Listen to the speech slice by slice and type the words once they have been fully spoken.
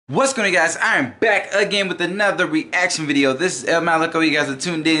What's going on, guys? I am back again with another reaction video. This is El Malico. You guys are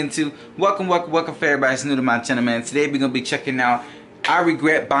tuned in to. Welcome for everybody who's new to my channel, man. Today we're going to be checking out I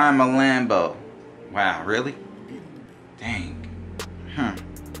regret buying my Lambo. Wow, really? Dang.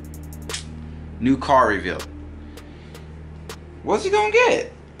 New car reveal. What's he going to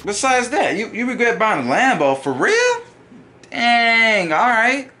get? Besides that, you regret buying a Lambo? For real? Dang,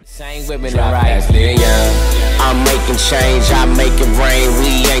 alright. Same women and right. I'm making change, I make it rain.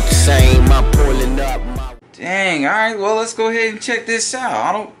 We ain't the same. I'm pulling up my. Dang, alright, well let's go ahead and check this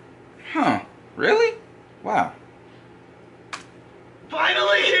out. Really? Wow.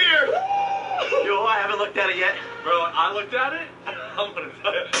 Finally here! Yo, I haven't looked at it yet. Bro, I looked at it. I'm gonna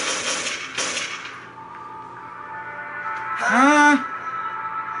tell you. Huh?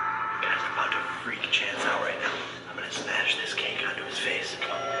 Guys, I'm about to freak Chance out right now. I'm gonna smash this cake onto his face.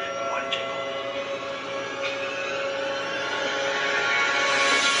 Come on, what did you?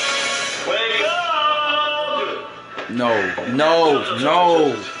 Wake up! No.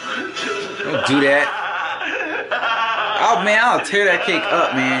 Don't do that. Oh man, I'll tear that cake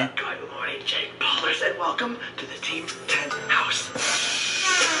up, man. Good morning, Jake Paulers, and welcome to the Team 10 house.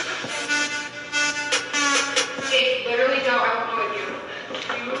 Hey, literally don't. I don't know you.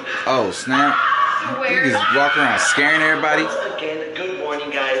 Oh snap. You just walk around scaring everybody. Again, good morning,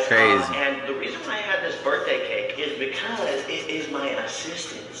 guys. Crazy. And the reason why I have this birthday cake is because it is my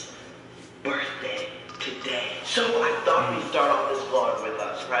assistant's birthday today. So I thought we'd start off this vlog with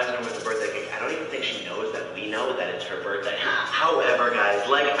surprising her with a birthday cake. I don't even think she knows that we know that it's her birthday. However, guys,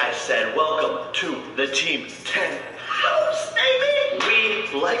 like I said, welcome to the Team 10 house, baby!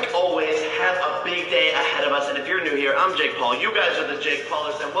 We, like always, have a big day ahead of us. And if you're new here, I'm Jake Paul. You guys are the Jake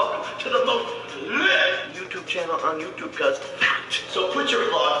Paulers, and welcome to the most lit YouTube channel on YouTube, cause fact. So put your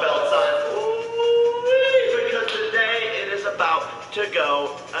vlog belts on. Ooh, because today it is about to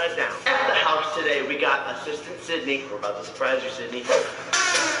go down. At the house today, we got Assistant Sydney. We're about to surprise you, Sydney. We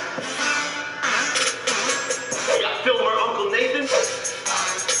got Filmer Uncle Nathan.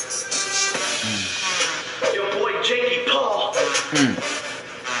 Your boy Jakey Paul.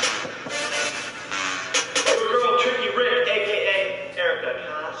 Your girl Tricky Rick, aka Erica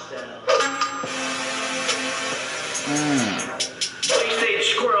Costello. PlayStation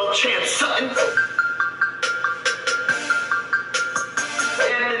Squirrel Chance Sutton.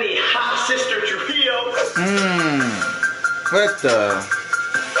 Anthony Hot Sister Trujillo. What the?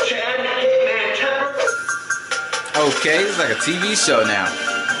 Chad Hitman Tepper. Okay, it's like a TV show now.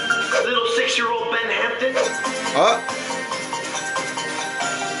 Little 6-year-old Ben Hampton. Oh.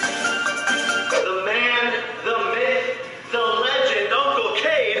 The man, the myth, the legend, Uncle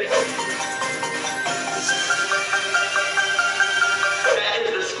Cade. That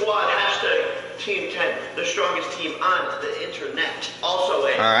is the squad. Hashtag Team 10, the strongest team on the internet. Also a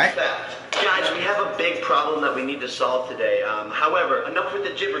fact. Guys, we have a big problem that we need to solve today. However, enough with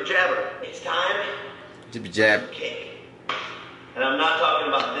the jibber jabber. It's time. Jibber jab. Cake. And I'm not talking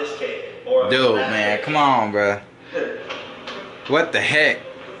about this cake. Or Dude, that man, cake. come on, bruh. What the heck?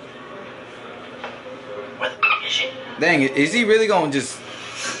 What the is it? Dang it, is he really gonna just...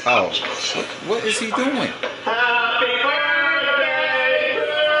 Oh, what is he doing? Happy birthday to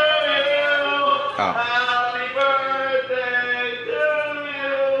you. Oh. Happy birthday to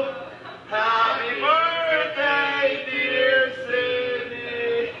you. Happy birthday, dear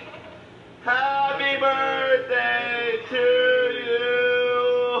Sydney. Happy birthday to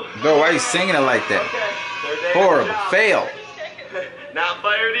you. Bro, why are you singing it like that? Okay, third day Horrible. of the job. Fail. Not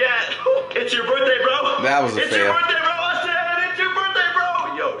fired yet. It's your birthday, bro. That was a It's fail. your birthday, bro. I said it's your birthday,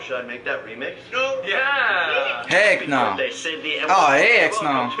 bro. Yo, should I make that remix? No. Yeah. Heck Happy no. birthday, Sydney, and Oh, heck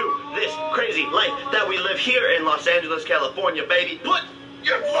welcome to this crazy life that we live here in Los Angeles, California, baby. Put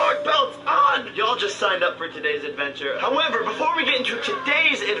your vlog belts on! Y'all just signed up for today's adventure. However, before we get into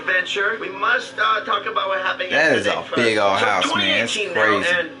today's adventure, we must talk about what happened That is yesterday a big old So house, man. It's 2018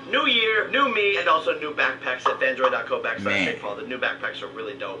 crazy. now, and new year, new me, and also new backpacks at fanjoy.co/Jake Man. Paul. The new backpacks are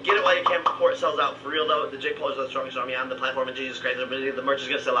really dope. Get it while you can before it sells out. For real though, the Jake Paul is the strongest army on the platform, and Jesus Christ, the merch is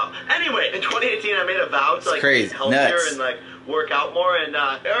gonna sell out. Anyway, in 2018, I made a vow to like crazy. eat healthier Nuts. and like work out more, and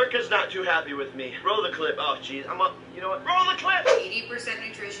Erica's not too happy with me. Roll the clip. Oh jeez, I'm up. You know what? Roll the clip. 80%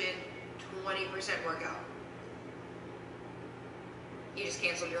 nutrition, 20% workout. You just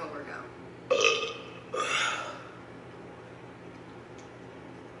canceled your whole workout.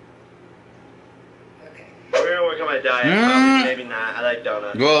 Okay. We're gonna work on my diet. Maybe not. I like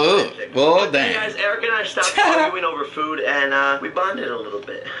donuts. Well, dang. Guys, Eric and I stopped arguing over food, and we bonded a little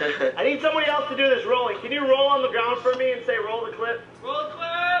bit. I need somebody else to do this rolling. Can you roll on the ground for me and say roll the clip? Roll the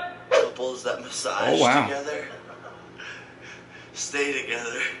clip! Couples that massage together. stay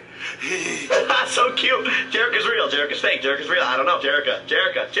together. That's so cute. Jerica's real. Jerica's fake. Jerica's real. I don't know.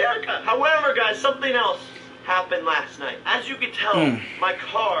 Jerica. However, guys, something else happened last night. As you can tell, my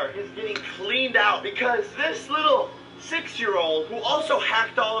car is getting cleaned out because this little 6-year-old who also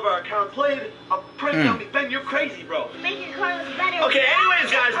hacked all of our accounts played a prank on me. Ben, you're crazy, bro. Make your car look better. Okay,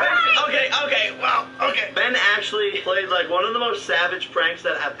 anyways, guys, Ben actually played like one of the most savage pranks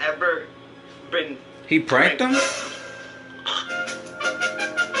that I've ever been. He pranked him?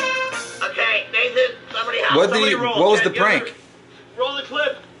 Okay, Nathan, somebody help. What Somebody roll. what was Okay, the prank? Roll the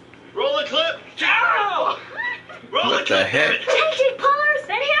clip. Ow! Roll What the the clip. heck? Hey, Jake Paulers,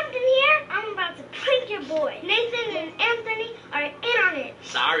 Ben Hampton here. I'm about to prank your boy. Nathan and Anthony are in on it.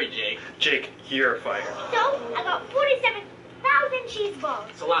 Sorry, Jake. Jake, you're fired. So, I got 47,000 cheese balls.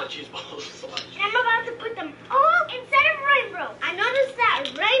 It's a lot of cheese balls. It's a lot of cheese. And I'm about to put them all inside of rainbow. I noticed that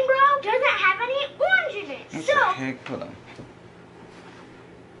rainbow doesn't have any orange in it. What So, the heck? Hold on.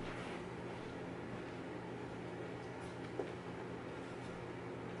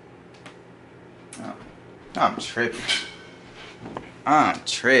 Oh, I'm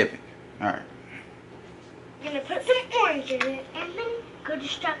tripping. Alright. I'm gonna put some orange in it and then go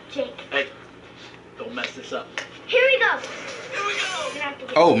distract Jake. Hey, don't mess this up. Here we go.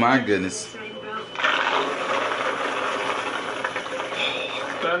 Oh my goodness.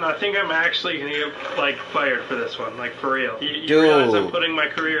 Ben, I think I'm actually gonna get like fired for this one, like for real. You Dude. realize I'm putting my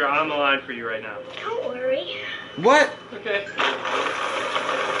career on the line for you right now. Don't worry. What? Okay.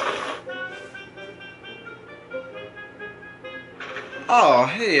 Oh,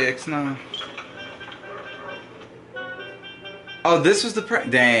 heck no. Oh, this was the prank.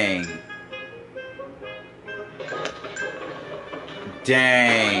 Dang.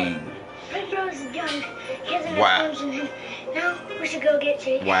 Rainbow's young. He has enough Wow. orange in him. Now we should go get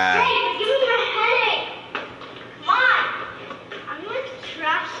Jake. Wow. Hey, you're giving me a headache. Come on. I'm going to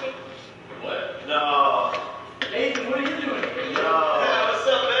trash it. What? No. Nathan, what are you doing? No. Yeah, what's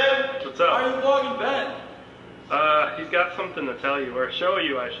up, man? What's up? Why are you vlogging Ben? He's got something to tell you, or show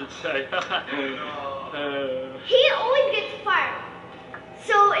you, I should say. He always gets fired.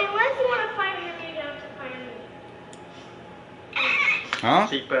 So unless you want to fire him, you're going to have to fire me. Huh?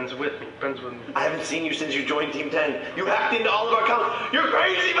 See, Ben's with me. I haven't seen you since you joined Team 10. You hacked into all of our accounts. You're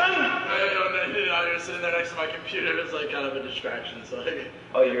crazy, Ben! I was sitting there next to my computer. It was like kind of a distraction. So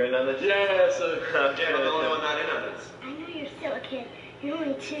Oh, you're in on this? yeah, so Okay, I'm the only one not in on this. I know you're still a kid. You're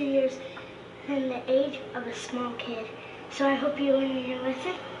only 2 years from the age of a small kid. So I hope you learn your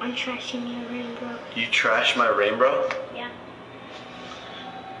lesson on trashing your rainbow. You trash my rainbow? Yeah.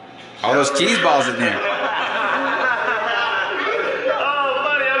 All those cheese balls in there. Oh,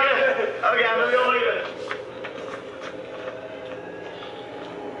 funny, okay. Okay, I'm gonna go leave it.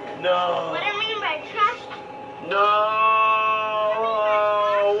 No. What I mean by trash? No.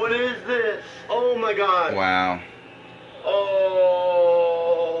 What is this? Oh my god. Wow.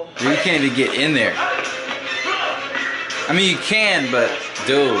 Oh. You can't even get in there. I mean, you can, but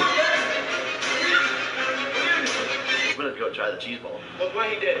dude. I'm gonna go try the cheese ball. Look what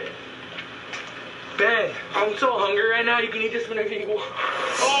he did. Ben, I'm so hungry right now. You can eat this whenever you want.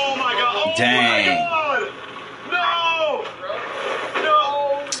 Oh my god. Oh Dang. my god. No. No.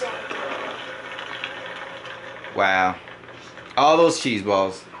 Wow. All those cheese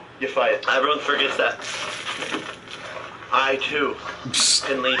balls. You fight. Everyone forgets that. I too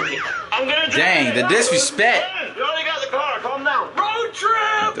can leave me. I'm gonna drive Dang, it. the disrespect. You already got the car. Calm down. Road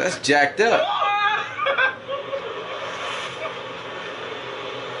trip. That's jacked up.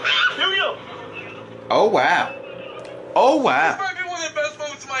 Here we go. Oh wow. Oh wow. Might be one of the best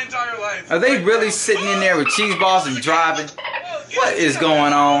moments of my entire life. Are they really sitting in there with cheese balls and driving? What is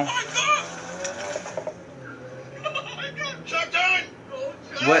going on? Shut down.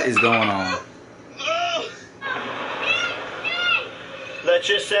 What is going on? Let's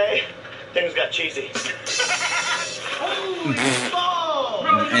just say things got cheesy.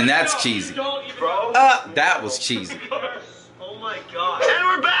 And that's cheesy. Bro. That was cheesy. Oh my god. And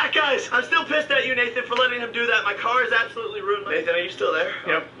we're back, guys. I'm still pissed at you, Nathan, for letting him do that. My car is absolutely ruined. Nathan, are you still there?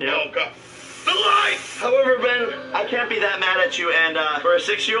 Yep. Oh god. The lights! However, Ben, I can't be that mad at you, and for a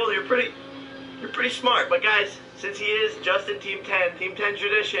 6-year-old, you're pretty smart. But guys, since he is just in Team 10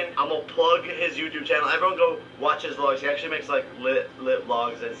 tradition, I'm gonna plug his YouTube channel. Everyone go watch his vlogs. He actually makes like lit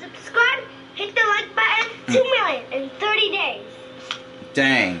vlogs and Subscribe, hit the like button, 2 million in 30 days.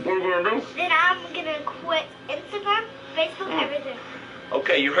 Dang. what are we gonna do? Then I'm gonna quit Instagram, Facebook, everything.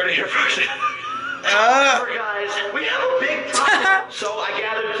 Okay, you heard it here first. However, guys, we have a big problem. So I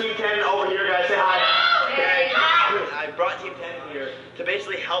gathered Team 10 over here, guys. Say hi. Hey, hi. I brought Team 10 here to to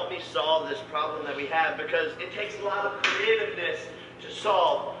basically help me solve this problem that we have, because it takes a lot of creativeness to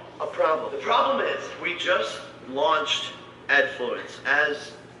solve a problem. The problem is, we just launched Adfluence,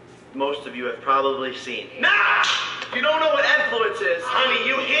 as most of you have probably seen. Nah! If you don't know what Adfluence is, honey,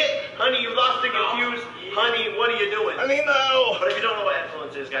 you hit, honey, you lost and confused, honey, what are you doing? Honey, no! But if you don't know what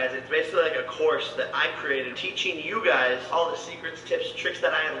Adfluence is, guys, it's basically like a course that I created teaching you guys all the secrets, tips, tricks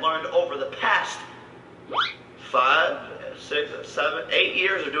that I have learned over the past 5, 6, 7, 8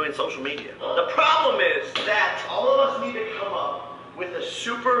 years of doing social media. The problem is that all of us need to come up with a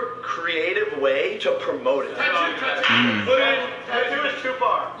super creative way to promote it. Tattoo is too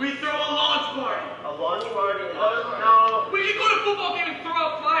far. We throw a launch party. A launch party? No. We can go to a football game and throw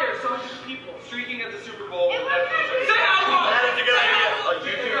out flyers so many people streaking at the Super Bowl. That is a good idea. A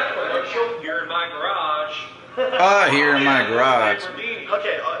YouTube commercial? Here in my garage. Here in my garage. Okay.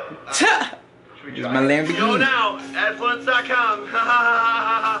 Here's my Lambo. Go now. Adfluence.com.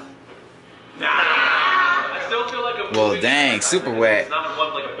 I still feel like a Well, dang, super wet. It's not in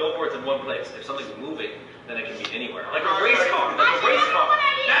one, like a billboard's in one place. If something's moving, then it can be anywhere. Like a race car. Like a race car.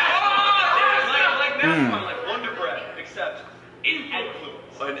 Like NASCAR, like Wonder Bread, except in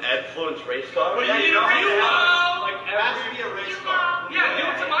Adfluence. An Adfluence race car? But you need a race car. Like It has to be a race car. Yeah, do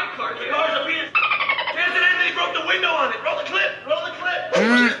it to my car. The car's a piece. Jason Anthony broke the window on it. Roll the clip. Roll the clip.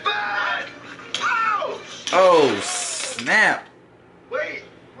 It's bad. Ow! Oh, snap. Wait.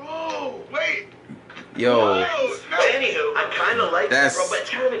 Whoa. Wait. Yo. Anywho, I kind of like That's- it, bro, but it's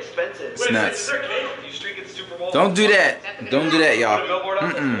kind of expensive. It's nuts. Is there cake? You streak at the Super Bowl? Don't do that. Don't do that, y'all. Put a billboard up,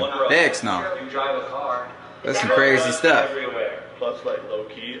 it's one row. Heck no. You drive a car. That's some crazy stuff. Everywhere. Plus, like, low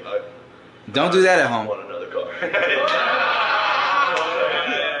key, I Don't do that at home. want another car.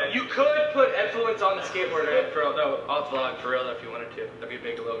 You could put Adfluence on the skateboarder for no, I'll vlog for real if you wanted to. That'd be a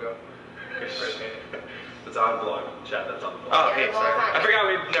big logo. It's on vlog. Chat, that's on vlog. Oh, okay, sorry. I forgot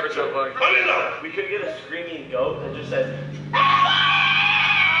we never saw vlog. We could get a screaming goat that just says,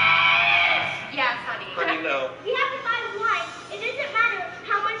 Yes, honey. honey, no. We have to buy one. It doesn't matter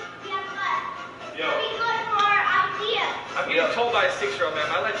how much we have left. Yo. It'll be good for our idea. I'm getting told by a 6-year-old man,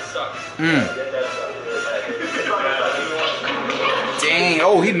 my life sucks. Dang.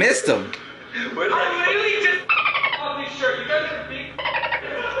 Oh, he missed him. Where did I I literally just off this shirt. You guys are big.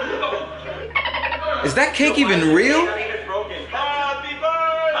 Is that cake even real? broken. Happy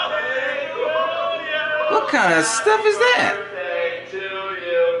birthday to you. What kind of stuff is that? Birthday to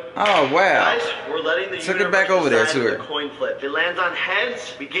you. Oh, wow. Guys, we're letting the Took it universe back over there decide to with her. the coin flip. If it lands on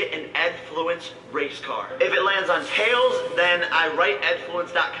heads, we get an Adfluence race car. If it lands on tails, then I write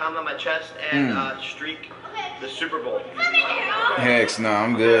Adfluence.com on my chest and streak the Super Bowl. Heck no,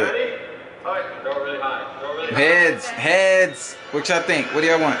 I'm good. Ready? Alright, throw it really high. Throw it really high. Heads, heads. What y'all think? What do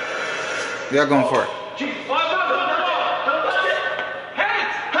y'all want? What y'all going for?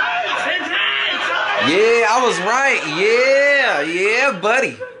 Yeah, I was right. Yeah,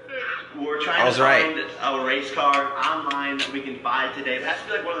 buddy. We're trying I was to right. find a race car online that we can buy today. It has to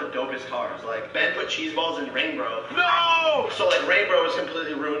be like one of the dopest cars. Like, Ben put cheese balls in Rainbow. No! So, like, Rainbow is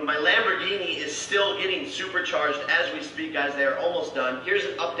completely ruined. My Lamborghini is still getting supercharged as we speak, guys. They are almost done. Here's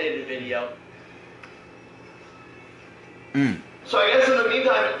an updated video. So I guess in the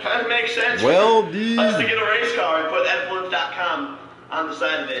meantime, it kind of makes sense Well, for us dude. to get a race car and put Adfluence.com on the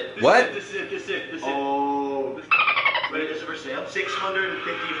side of it. What? This is it. Oh. Wait, is it for sale?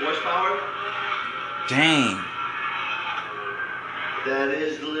 650 horsepower? Dang. That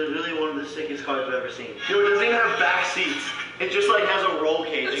is literally one of the sickest cars I've ever seen. Dude, it doesn't even have back seats. It just like has a roll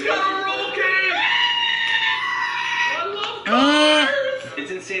cage. It's got a roll cage! I love cars!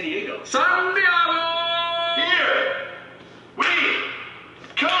 It's in San Diego. San Diego! Here! We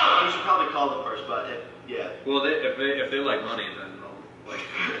come! We should probably call them first, but yeah. Well, if they like money, then they'll like.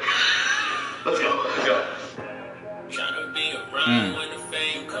 Let's go. Let's go. Tryna be around when the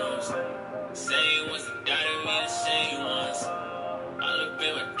fame comes. Same ones that doubted me, the same ones. All up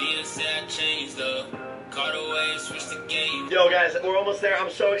in my DMs, say I changed up. Caught away, switched the game. Yo, guys, we're almost there. I'm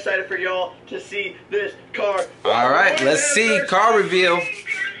so excited for y'all to see this car. All right, let's see car reveal.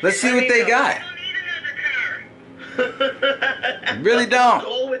 Let's see what they got. Really don't. The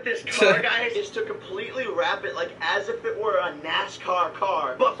goal with this car, guys, is to completely wrap it like as if it were a NASCAR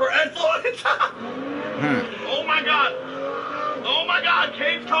car, but for Adfluence. Oh my god. Oh my god,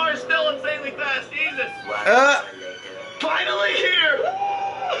 Kate's car is still insanely fast. Jesus. Finally here.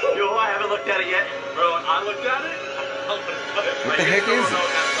 Yo, I haven't looked at it yet. Bro, I looked at it. What the heck is it?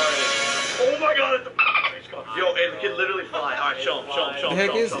 Oh my god, it's a race car. Yo, it can literally fly. All right, show him. What the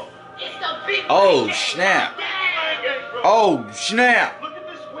heck is it? It's the big Oh, snap. Oh, snap. Look at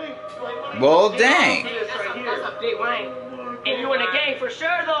this wing. Well, dang. That's a big wing. And you in a game sure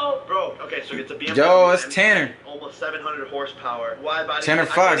though. Bro, okay, so it's a BMW. Yo, it's Tanner. Almost 700 horsepower. Wide body. Tanner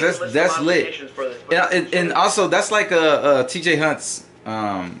Fox, that's lit. For this, And also that's like a TJ Hunt's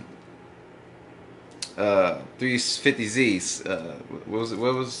 350Zs.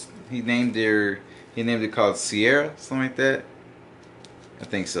 What was he named there? He named it called Sierra, something like that. I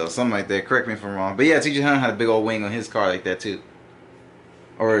think so, something like that. Correct me if I'm wrong. But yeah, TJ Hunt had a big old wing on his car like that too.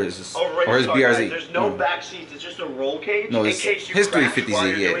 Or his BRZ. There's no back seats. It's just a roll cage. No, in it's case you his crash 350Z. while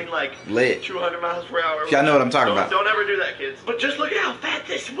you're Yeah, doing like lit. 200 miles per hour. Y'all know what I'm talking about. Don't ever do that, kids. But just look at how fat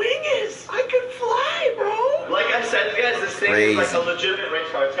this wing is. I could fly, bro. Like I said, guys, this thing is like a legitimate race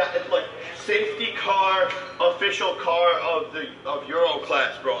car. It's like safety car, official car of Euro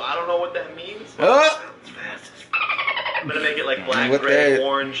class, bro. I don't know what that means. Oh. It's fast. I'm gonna make it like black, What gray, that?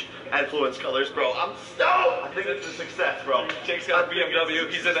 orange, influence colors, bro. I'm stoked. I think it's a success, bro. Jake's got a BMW.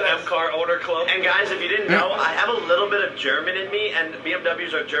 He's in the M car owner club. And guys, if you didn't know, I have a little bit of German in me, and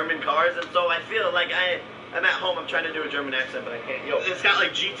BMWs are German cars, and so I feel like I'm at home. I'm trying to do a German accent, but I can't. Yo, it's got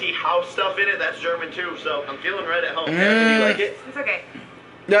like GT house stuff in it. That's German too, so I'm feeling right at home. Sarah, do you like it? It's okay.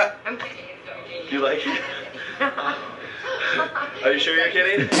 Yeah. I'm kidding. Do you like it? Are you sure you're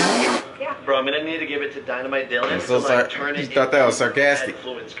kidding? Yeah. Bro, I'm gonna need to give it to Dynamite Dylan I'm so to sorry. like turn it You thought that was into sarcastic. an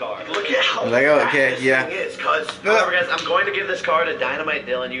influence car. Look at how Like, oh, okay, fat this yeah. thing is, however, guys, I'm going to give this car to Dynamite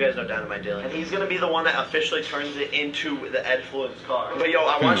Dylan. You guys know Dynamite Dylan. And he's gonna be the one that officially turns it into the Edfluence car. But yo,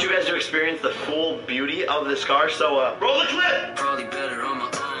 I want you guys to experience the full beauty of this car, so roll the clip! Probably better on my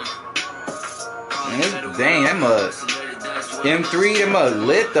own. Man, dang, that mug. M3, that mug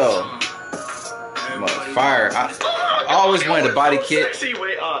lit though. That mug fire. I always wanted a body kit. Sexy.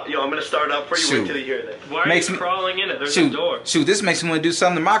 Wait, yo, I'm gonna start up for you. Shoot. Wait till you hear this. Why are Makes you me- crawling in it? There's a door. Shoot, this makes me want to do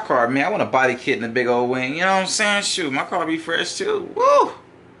something to my car, man. I want a body kit and a big old wing. You know what I'm saying? Shoot, my car be fresh too. Woo!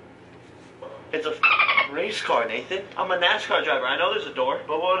 It's a race car, Nathan. I'm a NASCAR driver. I know there's a door,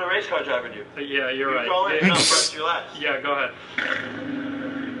 but what would a race car driver do? Yeah, you're You right. crawl in? Yeah, No, press your last. yeah, go ahead.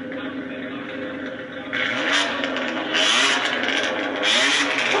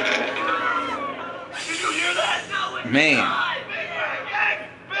 Did you hear that? Man.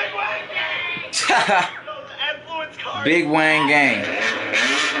 Big Wang Gang! Yo, the influence car. Big Wang Gang.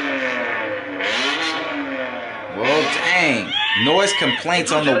 Well, dang. Noise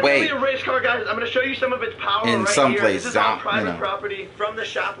complaints on the way. A race car, guys. I'm going to show you some of its power In right some here. places, This is on you private know. property from the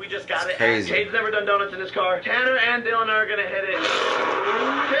shop. We just got it. crazy. Cade's never done donuts in his car. Tanner and Dylan are going to hit it.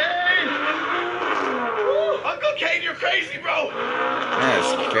 Cade! Woo! Uncle Cade, you're crazy, bro!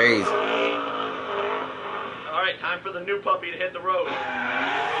 That's crazy. All right, time for the new puppy to hit the road.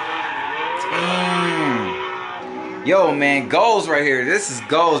 Yo, man, goals right here. This is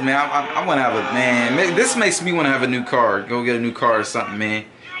goals, man. I want to have a, man. This makes me want to have a new car. Go get a new car or something, man.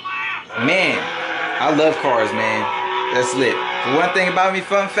 Man, I love cars, man. That's lit. The one thing about me,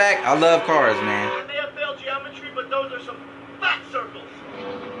 fun fact, I love cars, man. They may have failed geometry, but those are some fat circles.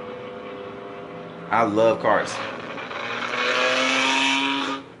 I love cars.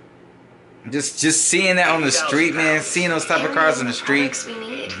 Just seeing that on the street, man. Seeing those type of cars on the streets,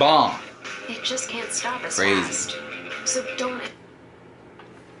 bomb. It just can't stop us Crazy. fast. So don't.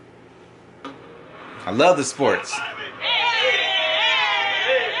 I love the sports.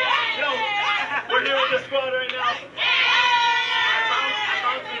 Yo, we're here with the squad right now. I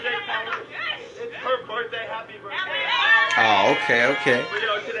found some Jake Powers. It's her birthday. Happy birthday. Oh, okay. But,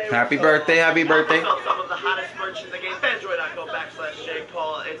 yo, today we Happy sell- birthday, happy birthday. We sell some of the hottest merch in the game. Fanjoy.com/Jake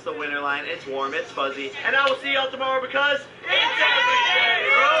Paul. It's the winter line. It's warm. It's fuzzy. And I will see y'all tomorrow because it's every day,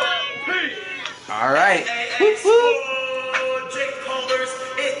 bro. Peace. All right. Jake Paulers,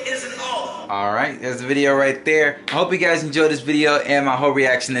 it isn't all. All right, there's the video right there. I hope you guys enjoyed this video and my whole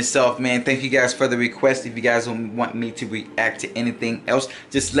reaction itself, man. Thank you guys for the request. If you guys want me to react to anything else,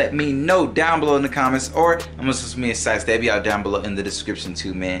 just let me know down below in the comments, or I'm gonna social media sites that'll be out down below in the description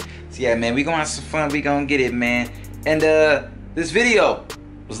too, man. So yeah, man, we gonna have some fun. We gonna get it, man. And this video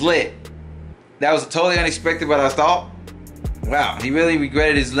was lit. That was totally unexpected what I thought. Wow, he really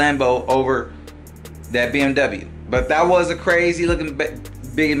regretted his Lambo over that BMW. But that was a crazy looking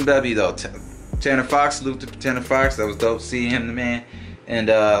BMW though. Tanner Fox, salute to Tanner Fox. That was dope seeing him, man. And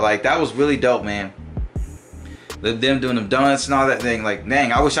like that was really dope, man. Them doing them donuts and all that thing. Like,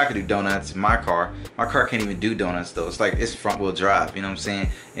 dang, I wish I could do donuts in my car. My car can't even do donuts though. It's like it's front wheel drive. You know what I'm saying?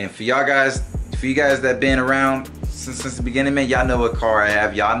 And for you guys that been around since the beginning, man, y'all know what car I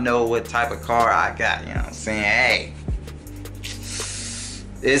have. Y'all know what type of car I got. You know what I'm saying? Hey,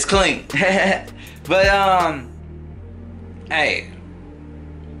 it's clean. But hey,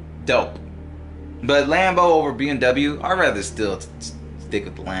 dope. But Lambo over BMW, I'd rather still stick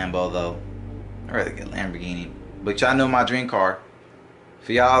with the Lambo though. I'd rather get Lamborghini. But y'all know my dream car.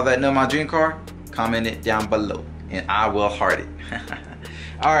 For y'all that know my dream car, comment it down below and I will heart it.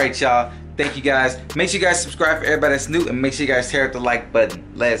 Alright y'all, thank you guys. Make sure you guys subscribe for everybody that's new, and make sure you guys tear up the like button.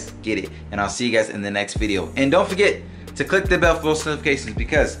 Let's get it. And I'll see you guys in the next video. And don't forget to click the bell for those notifications,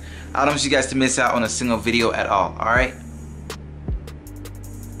 because I don't want you guys to miss out on a single video at all. Alright?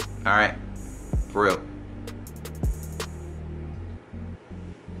 Alright? For real.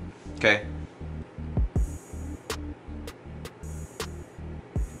 Okay?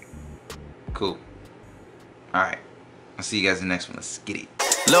 Cool. Alright. I'll see you guys in the next one. Let's get it.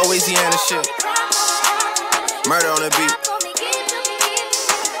 Louisiana shit. Murder on the beat.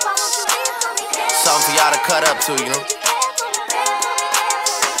 Something for y'all to cut up to, you know?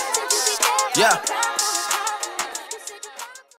 Yeah.